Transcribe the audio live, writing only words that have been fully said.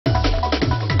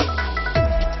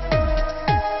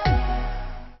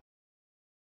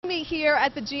me here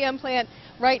at the GM plant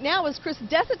right now is Chris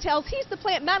Desitels. He's the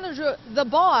plant manager, the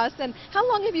boss. And how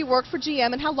long have you worked for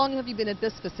GM, and how long have you been at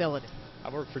this facility?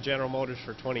 I've worked for General Motors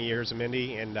for 20 years,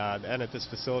 Mindy, and then at this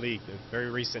facility, a very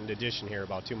recent addition here,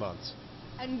 about 2 months.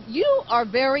 And you are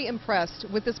very impressed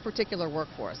with this particular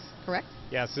workforce, correct?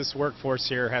 Yes, this workforce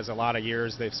here has a lot of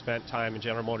years. They've spent time in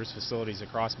General Motors facilities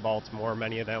across Baltimore.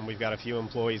 Many of them, we've got a few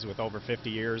employees with over 50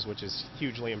 years, which is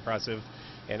hugely impressive,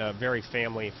 and a very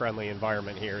family-friendly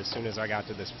environment here. As soon as I got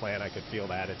to this plant, I could feel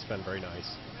that. It's been very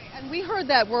nice. And we heard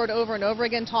that word over and over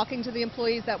again, talking to the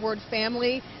employees, that word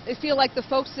family. They feel like the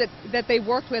folks that they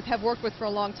worked with have worked with for a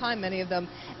long time, many of them.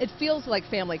 It feels like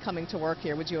family coming to work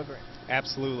here. Would you agree?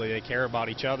 Absolutely. They care about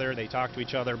each other. They talk to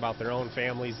each other about their own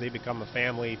families. They become a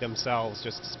family themselves,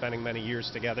 just spending many years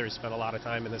together. Spent a lot of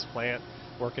time in this plant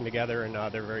working together, and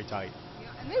they're very tight.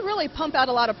 And they really pump out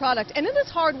a lot of product. And it is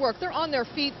hard work. They're on their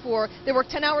feet they work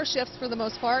 10-hour shifts for the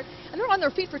most part, and they're on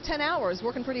their feet for 10 hours,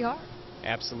 working pretty hard.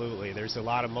 Absolutely. There's a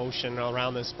lot of motion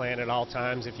around this plant at all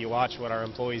times. If you watch what our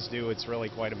employees do, it's really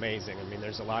quite amazing. I mean,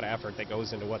 there's a lot of effort that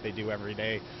goes into what they do every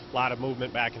day. A lot of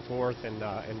movement back and forth, and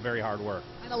very hard work.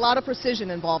 And a lot of precision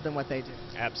involved in what they do.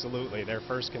 Absolutely. Their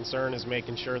first concern is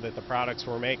making sure that the products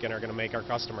we're making are going to make our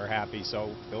customer happy.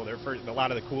 So a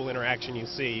lot of the cool interaction you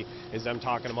see is them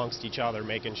talking amongst each other,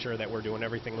 making sure that we're doing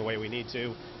everything the way we need to.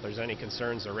 If there's any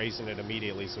concerns, they're raising it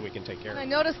immediately so we can take care of it. I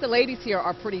noticed the ladies here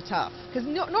are pretty tough, because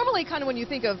normally kind of when you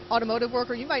think of automotive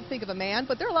worker, you might think of a man,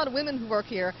 but there are a lot of women who work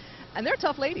here, and they're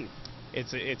tough ladies.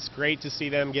 It's great to see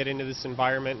them get into this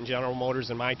environment. In General Motors,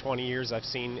 in my 20 years, I've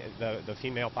seen the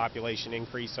female population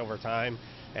increase over time,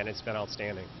 and it's been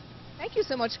outstanding. Thank you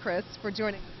so much, Chris, for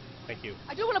joining. Thank you.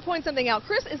 I do want to point something out.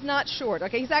 Chris is not short,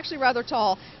 okay? He's actually rather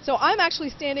tall, so I'm actually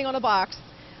standing on a box.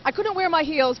 I couldn't wear my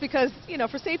heels because, you know,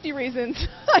 for safety reasons,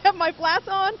 I have my flats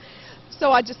on,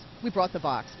 so we brought the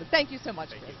box. But thank you so much,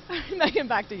 Chris. Megan,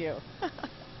 back to you.